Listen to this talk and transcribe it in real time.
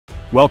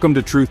Welcome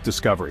to Truth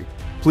Discovery.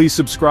 Please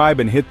subscribe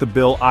and hit the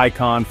bell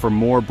icon for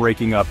more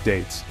breaking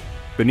updates.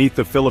 Beneath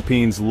the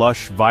Philippines'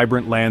 lush,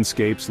 vibrant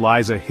landscapes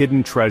lies a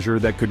hidden treasure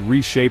that could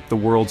reshape the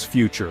world's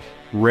future: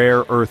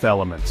 rare earth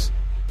elements.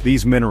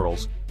 These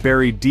minerals,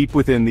 buried deep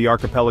within the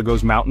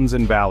archipelago's mountains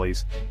and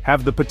valleys,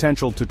 have the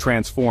potential to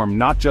transform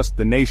not just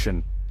the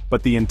nation,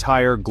 but the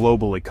entire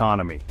global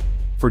economy.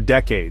 For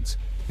decades,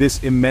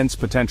 this immense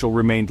potential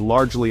remained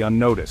largely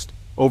unnoticed,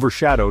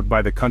 overshadowed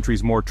by the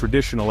country's more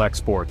traditional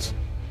exports.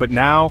 But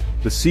now,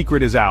 the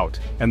secret is out,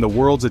 and the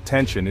world's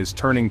attention is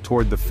turning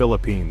toward the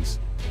Philippines.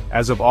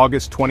 As of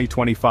August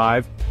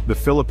 2025, the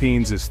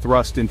Philippines is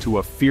thrust into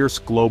a fierce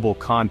global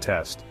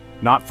contest,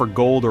 not for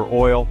gold or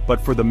oil, but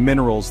for the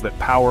minerals that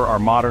power our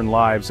modern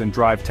lives and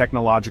drive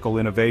technological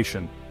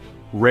innovation.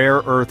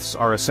 Rare earths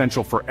are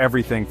essential for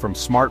everything from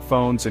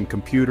smartphones and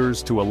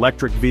computers to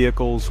electric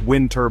vehicles,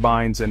 wind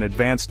turbines, and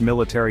advanced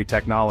military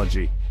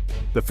technology.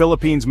 The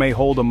Philippines may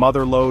hold a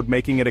mother lode,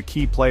 making it a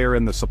key player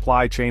in the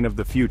supply chain of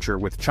the future.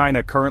 With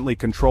China currently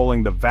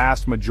controlling the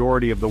vast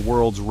majority of the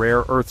world's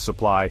rare earth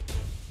supply,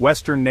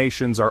 Western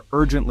nations are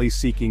urgently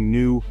seeking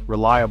new,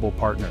 reliable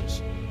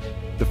partners.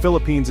 The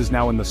Philippines is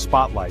now in the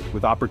spotlight,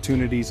 with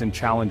opportunities and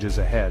challenges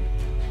ahead.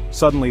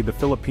 Suddenly, the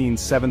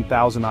Philippines'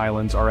 7,000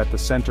 islands are at the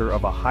center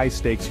of a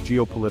high-stakes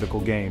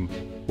geopolitical game,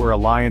 where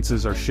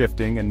alliances are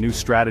shifting and new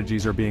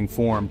strategies are being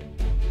formed.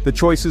 The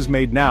choices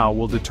made now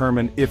will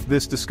determine if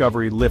this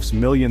discovery lifts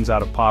millions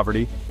out of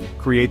poverty,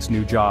 creates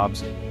new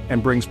jobs,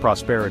 and brings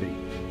prosperity,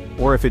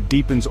 or if it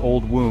deepens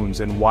old wounds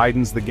and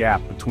widens the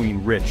gap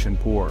between rich and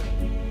poor.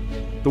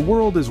 The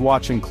world is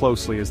watching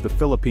closely as the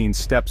Philippines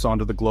steps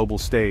onto the global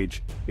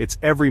stage, its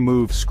every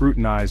move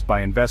scrutinized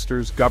by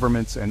investors,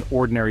 governments, and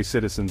ordinary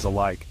citizens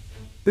alike.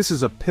 This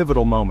is a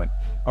pivotal moment,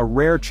 a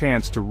rare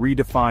chance to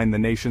redefine the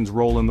nation's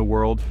role in the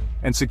world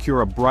and secure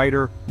a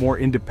brighter, more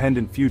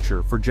independent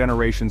future for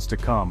generations to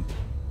come.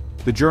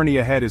 The journey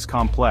ahead is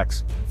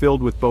complex,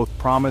 filled with both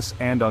promise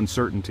and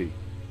uncertainty.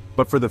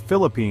 But for the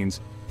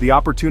Philippines, the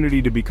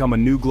opportunity to become a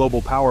new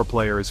global power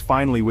player is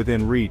finally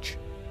within reach.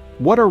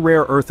 What are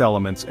rare earth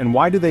elements and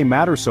why do they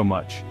matter so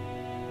much?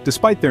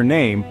 Despite their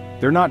name,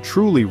 they're not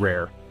truly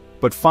rare,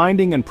 but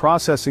finding and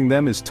processing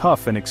them is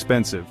tough and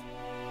expensive.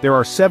 There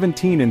are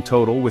 17 in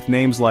total, with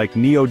names like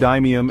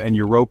neodymium and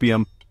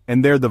europium,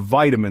 and they're the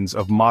vitamins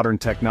of modern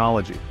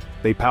technology.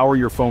 They power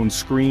your phone's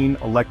screen,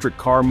 electric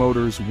car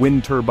motors,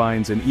 wind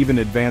turbines, and even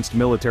advanced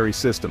military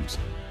systems.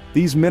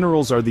 These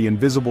minerals are the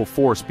invisible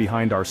force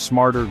behind our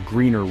smarter,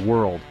 greener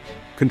world.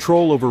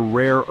 Control over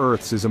rare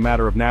earths is a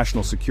matter of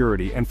national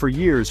security, and for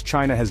years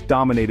China has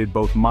dominated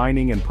both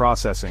mining and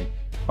processing.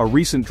 A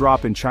recent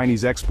drop in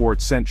Chinese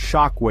exports sent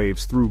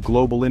shockwaves through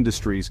global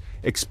industries,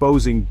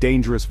 exposing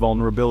dangerous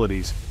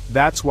vulnerabilities.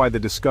 That's why the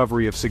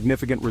discovery of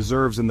significant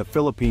reserves in the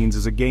Philippines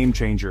is a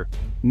game-changer.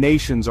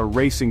 Nations are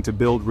racing to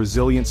build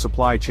resilient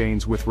supply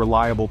chains with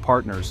reliable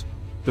partners.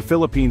 The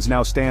Philippines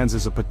now stands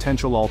as a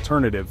potential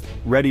alternative,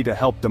 ready to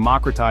help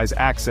democratize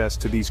access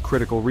to these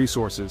critical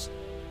resources.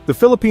 The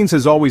Philippines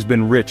has always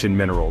been rich in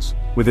minerals,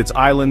 with its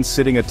islands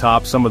sitting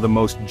atop some of the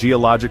most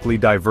geologically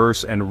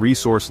diverse and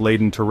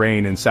resource-laden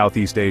terrain in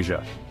Southeast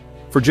Asia.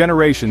 For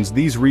generations,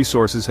 these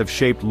resources have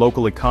shaped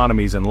local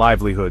economies and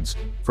livelihoods,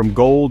 from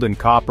gold and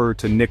copper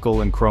to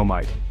nickel and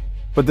chromite.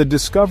 But the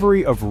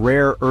discovery of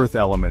rare earth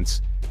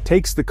elements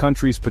takes the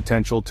country's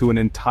potential to an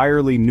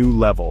entirely new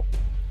level,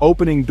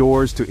 opening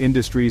doors to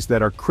industries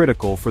that are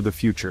critical for the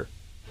future.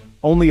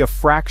 Only a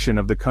fraction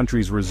of the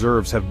country's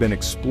reserves have been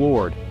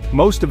explored.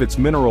 Most of its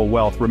mineral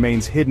wealth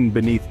remains hidden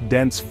beneath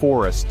dense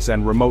forests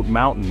and remote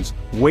mountains,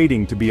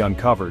 waiting to be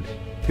uncovered.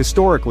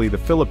 Historically, the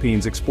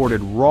Philippines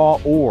exported raw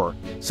ore,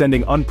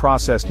 sending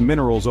unprocessed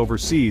minerals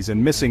overseas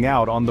and missing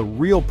out on the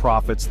real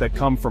profits that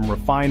come from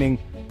refining,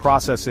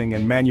 processing,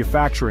 and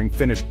manufacturing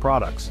finished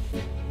products.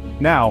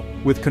 Now,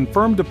 with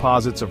confirmed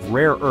deposits of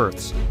rare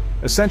earths,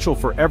 essential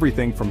for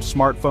everything from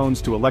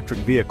smartphones to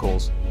electric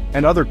vehicles,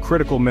 and other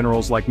critical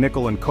minerals like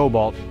nickel and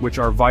cobalt, which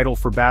are vital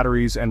for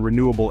batteries and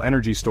renewable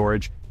energy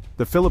storage,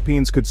 the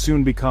Philippines could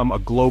soon become a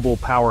global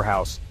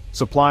powerhouse,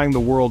 supplying the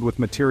world with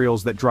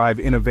materials that drive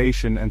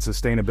innovation and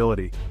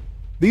sustainability.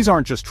 These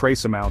aren't just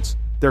trace amounts,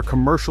 they're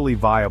commercially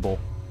viable,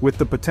 with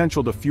the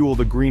potential to fuel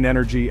the green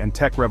energy and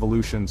tech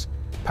revolutions,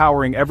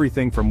 powering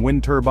everything from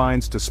wind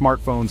turbines to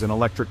smartphones and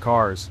electric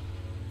cars.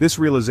 This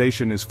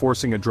realization is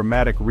forcing a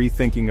dramatic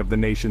rethinking of the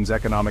nation's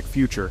economic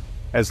future,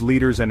 as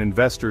leaders and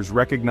investors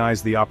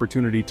recognize the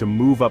opportunity to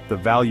move up the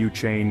value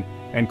chain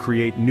and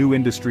create new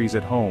industries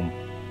at home.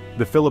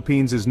 The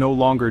Philippines is no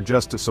longer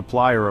just a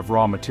supplier of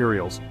raw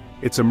materials,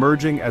 it's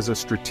emerging as a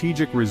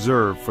strategic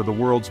reserve for the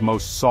world's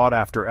most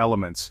sought-after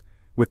elements,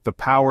 with the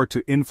power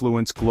to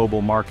influence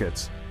global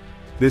markets.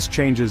 This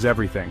changes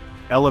everything,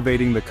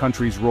 elevating the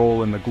country's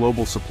role in the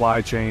global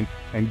supply chain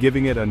and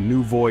giving it a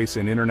new voice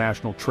in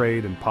international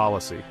trade and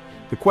policy.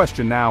 The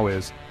question now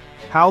is,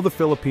 how the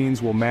Philippines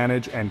will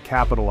manage and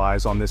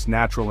capitalize on this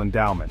natural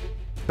endowment,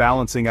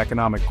 balancing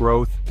economic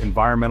growth,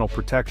 environmental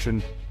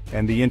protection,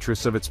 and the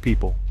interests of its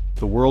people.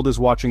 The world is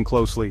watching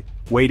closely,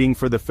 waiting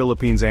for the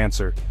Philippines'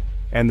 answer.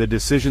 and the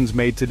decisions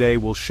made today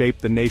will shape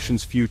the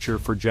nation's future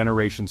for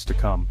generations to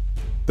come.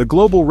 The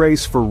global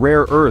race for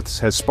rare earths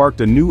has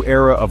sparked a new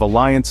era of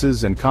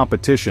alliances and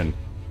competition,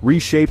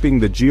 reshaping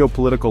the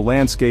geopolitical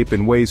landscape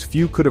in ways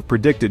few could have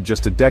predicted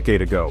just a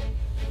decade ago.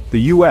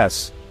 The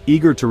U.S.,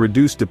 eager to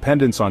reduce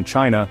dependence on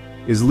China,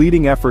 is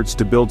leading efforts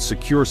to build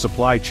secure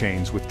supply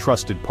chains with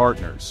trusted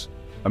partners.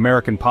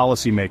 American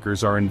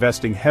policymakers are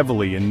investing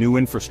heavily in new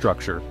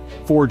infrastructure,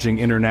 forging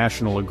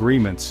international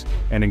agreements,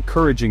 and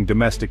encouraging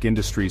domestic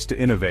industries to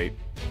innovate,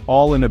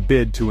 all in a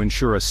bid to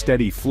ensure a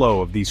steady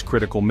flow of these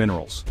critical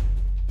minerals.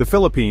 The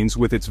Philippines,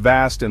 with its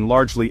vast and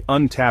largely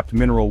untapped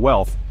mineral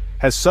wealth,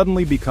 has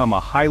suddenly become a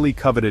highly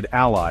coveted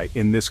ally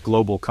in this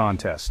global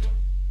contest.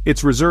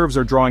 Its reserves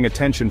are drawing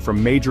attention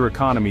from major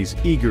economies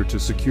eager to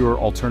secure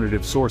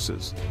alternative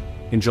sources.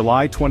 In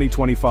July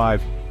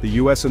 2025, the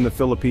U.S. and the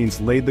Philippines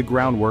laid the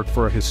groundwork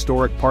for a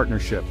historic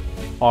partnership,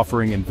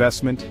 offering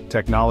investment,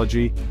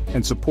 technology,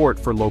 and support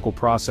for local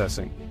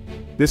processing.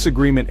 This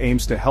agreement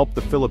aims to help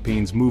the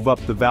Philippines move up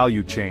the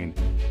value chain,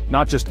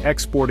 not just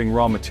exporting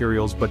raw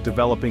materials but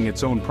developing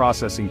its own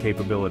processing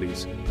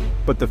capabilities.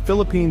 But the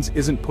Philippines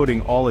isn't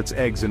putting all its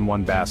eggs in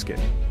one basket.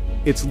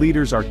 Its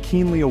leaders are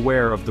keenly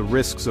aware of the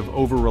risks of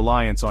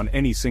over-reliance on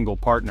any single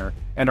partner,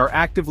 and are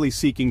actively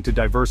seeking to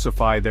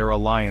diversify their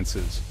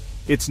alliances.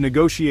 It's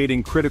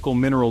negotiating critical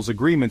minerals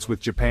agreements with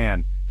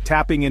Japan,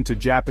 tapping into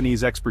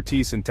Japanese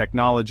expertise in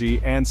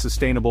technology and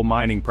sustainable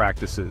mining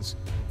practices.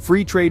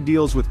 Free trade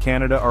deals with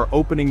Canada are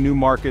opening new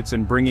markets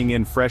and bringing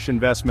in fresh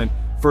investment,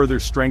 further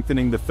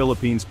strengthening the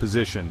Philippines'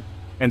 position.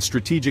 And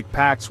strategic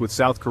pacts with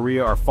South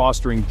Korea are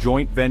fostering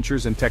joint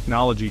ventures and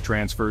technology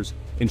transfers,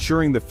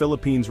 ensuring the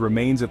Philippines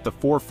remains at the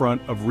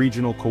forefront of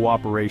regional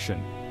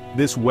cooperation.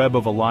 This web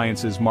of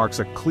alliances marks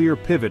a clear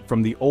pivot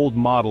from the old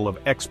model of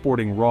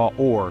exporting raw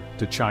ore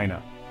to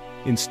China.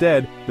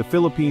 Instead, the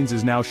Philippines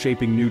is now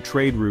shaping new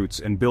trade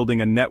routes and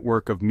building a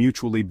network of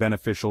mutually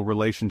beneficial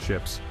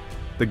relationships.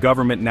 The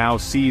government now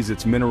sees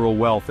its mineral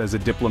wealth as a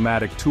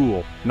diplomatic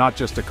tool, not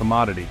just a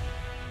commodity.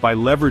 By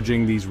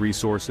leveraging these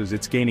resources,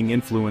 it's gaining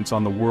influence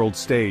on the world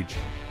stage.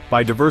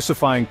 By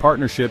diversifying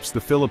partnerships,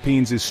 the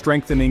Philippines is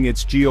strengthening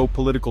its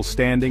geopolitical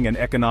standing and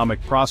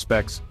economic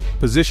prospects,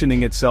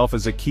 positioning itself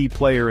as a key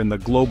player in the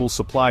global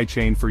supply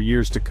chain for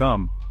years to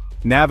come.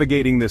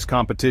 Navigating this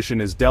competition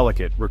is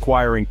delicate,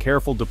 requiring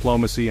careful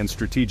diplomacy and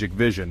strategic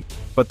vision,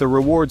 but the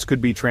rewards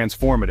could be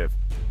transformative,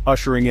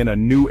 ushering in a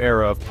new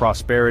era of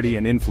prosperity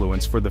and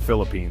influence for the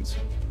Philippines.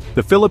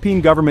 The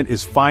Philippine government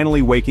is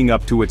finally waking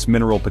up to its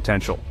mineral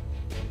potential.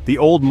 The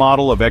old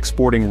model of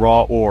exporting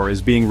raw ore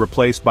is being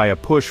replaced by a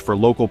push for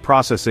local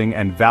processing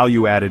and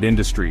value-added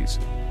industries.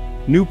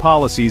 New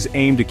policies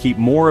aim to keep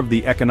more of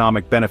the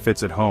economic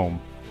benefits at home,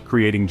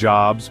 creating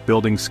jobs,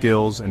 building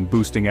skills, and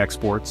boosting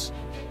exports.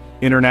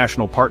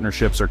 International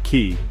partnerships are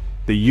key.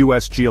 The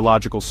U.S.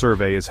 Geological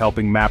Survey is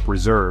helping map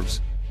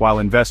reserves, while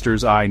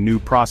investors eye new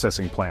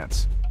processing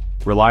plants.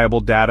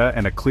 Reliable data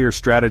and a clear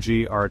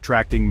strategy are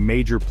attracting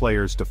major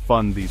players to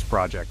fund these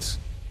projects.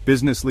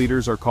 Business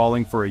leaders are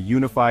calling for a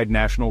unified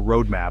national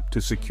roadmap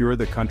to secure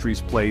the country's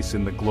place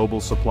in the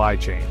global supply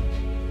chain.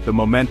 The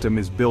momentum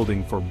is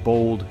building for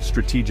bold,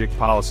 strategic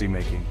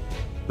policymaking.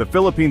 The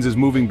Philippines is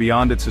moving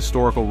beyond its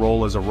historical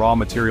role as a raw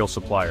material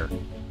supplier.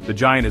 The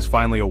giant is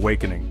finally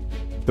awakening.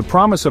 The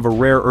promise of a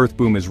rare earth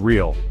boom is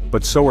real,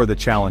 but so are the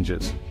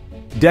challenges.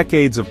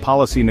 Decades of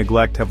policy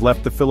neglect have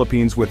left the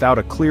Philippines without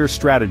a clear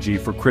strategy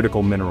for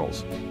critical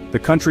minerals. The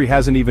country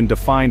hasn't even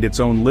defined its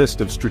own list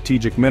of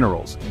strategic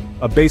minerals,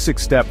 a basic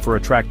step for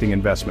attracting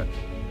investment.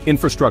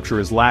 Infrastructure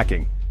is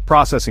lacking.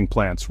 Processing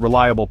plants,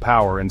 reliable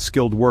power, and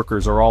skilled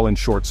workers are all in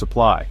short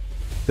supply.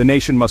 The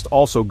nation must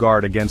also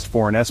guard against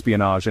foreign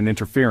espionage and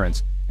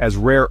interference, as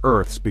rare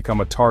earths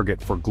become a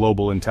target for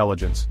global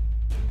intelligence.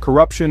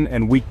 Corruption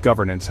and weak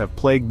governance have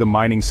plagued the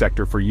mining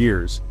sector for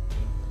years.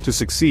 To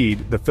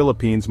succeed, the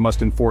Philippines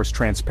must enforce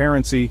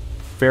transparency,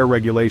 fair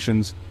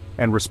regulations,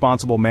 and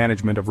responsible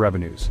management of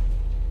revenues.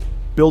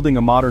 Building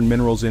a modern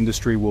minerals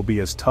industry will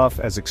be as tough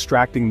as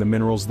extracting the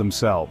minerals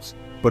themselves,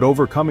 but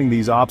overcoming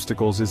these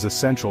obstacles is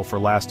essential for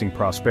lasting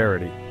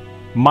prosperity.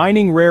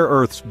 Mining rare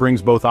earths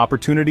brings both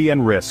opportunity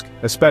and risk,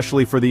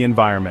 especially for the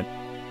environment.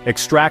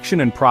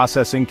 Extraction and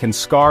processing can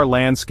scar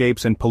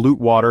landscapes and pollute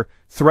water,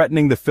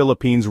 threatening the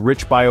Philippines'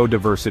 rich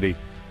biodiversity.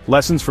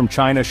 Lessons from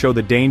China show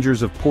the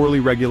dangers of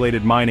poorly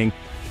regulated mining,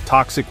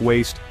 toxic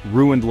waste,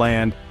 ruined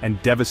land, and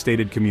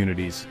devastated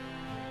communities.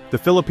 The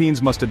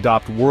Philippines must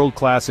adopt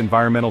world-class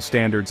environmental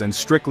standards and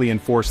strictly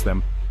enforce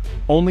them.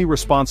 Only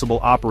responsible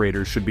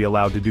operators should be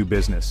allowed to do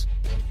business.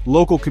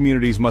 Local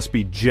communities must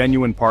be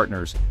genuine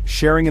partners,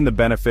 sharing in the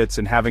benefits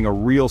and having a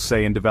real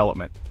say in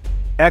development.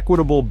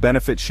 Equitable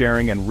benefit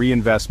sharing and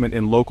reinvestment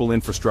in local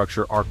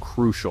infrastructure are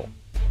crucial.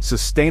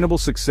 Sustainable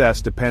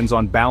success depends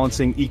on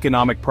balancing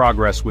economic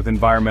progress with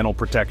environmental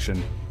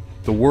protection.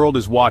 The world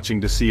is watching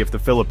to see if the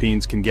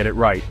Philippines can get it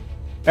right.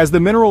 As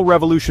the mineral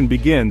revolution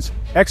begins,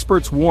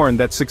 experts warn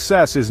that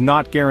success is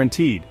not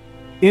guaranteed.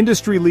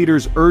 Industry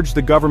leaders urge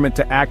the government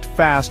to act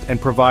fast and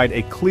provide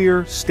a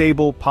clear,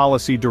 stable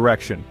policy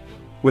direction.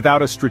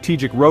 Without a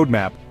strategic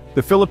roadmap,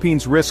 the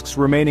Philippines risks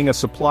remaining a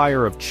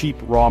supplier of cheap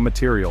raw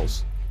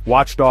materials.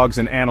 Watchdogs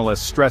and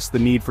analysts stress the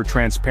need for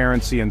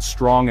transparency and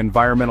strong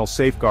environmental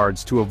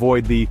safeguards to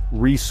avoid the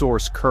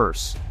resource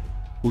curse.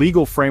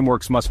 Legal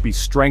frameworks must be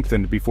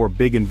strengthened before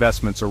big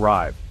investments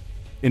arrive.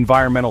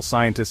 Environmental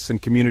scientists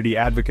and community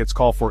advocates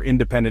call for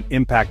independent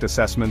impact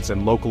assessments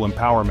and local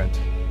empowerment.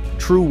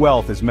 True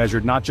wealth is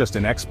measured not just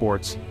in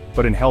exports,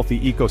 but in healthy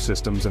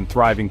ecosystems and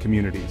thriving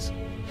communities.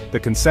 The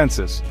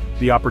consensus: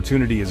 the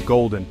opportunity is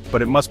golden,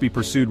 but it must be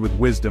pursued with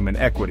wisdom and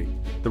equity.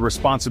 The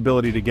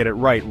responsibility to get it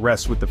right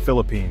rests with the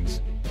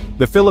Philippines.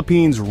 The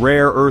Philippines'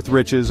 rare earth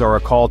riches are a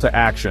call to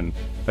action,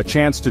 a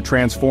chance to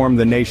transform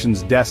the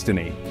nation's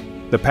destiny.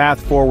 The path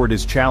forward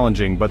is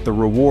challenging, but the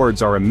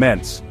rewards are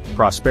immense: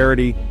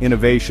 prosperity,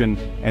 innovation,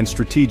 and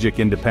strategic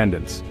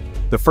independence.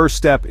 The first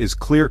step is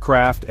clear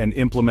craft and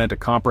implement a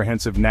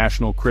comprehensive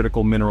national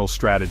critical mineral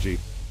strategy.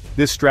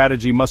 This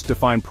strategy must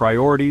define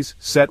priorities,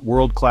 set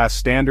world-class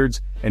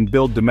standards, and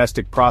build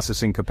domestic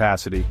processing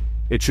capacity.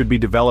 It should be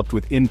developed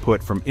with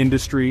input from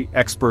industry,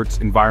 experts,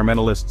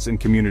 environmentalists, and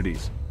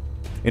communities.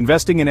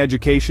 Investing in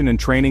education and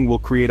training will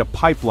create a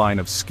pipeline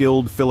of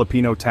skilled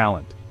Filipino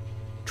talent.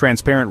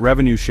 Transparent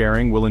revenue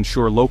sharing will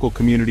ensure local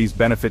communities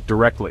benefit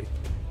directly.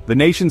 The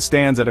nation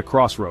stands at a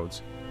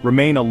crossroads: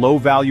 remain a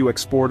low-value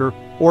exporter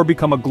or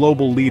become a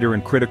global leader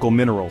in critical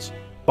minerals.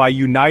 By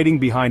uniting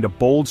behind a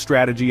bold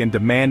strategy and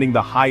demanding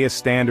the highest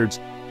standards,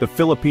 the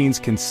Philippines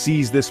can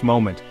seize this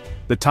moment.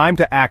 The time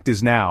to act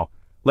is now.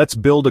 Let's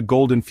build a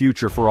golden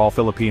future for all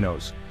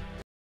Filipinos.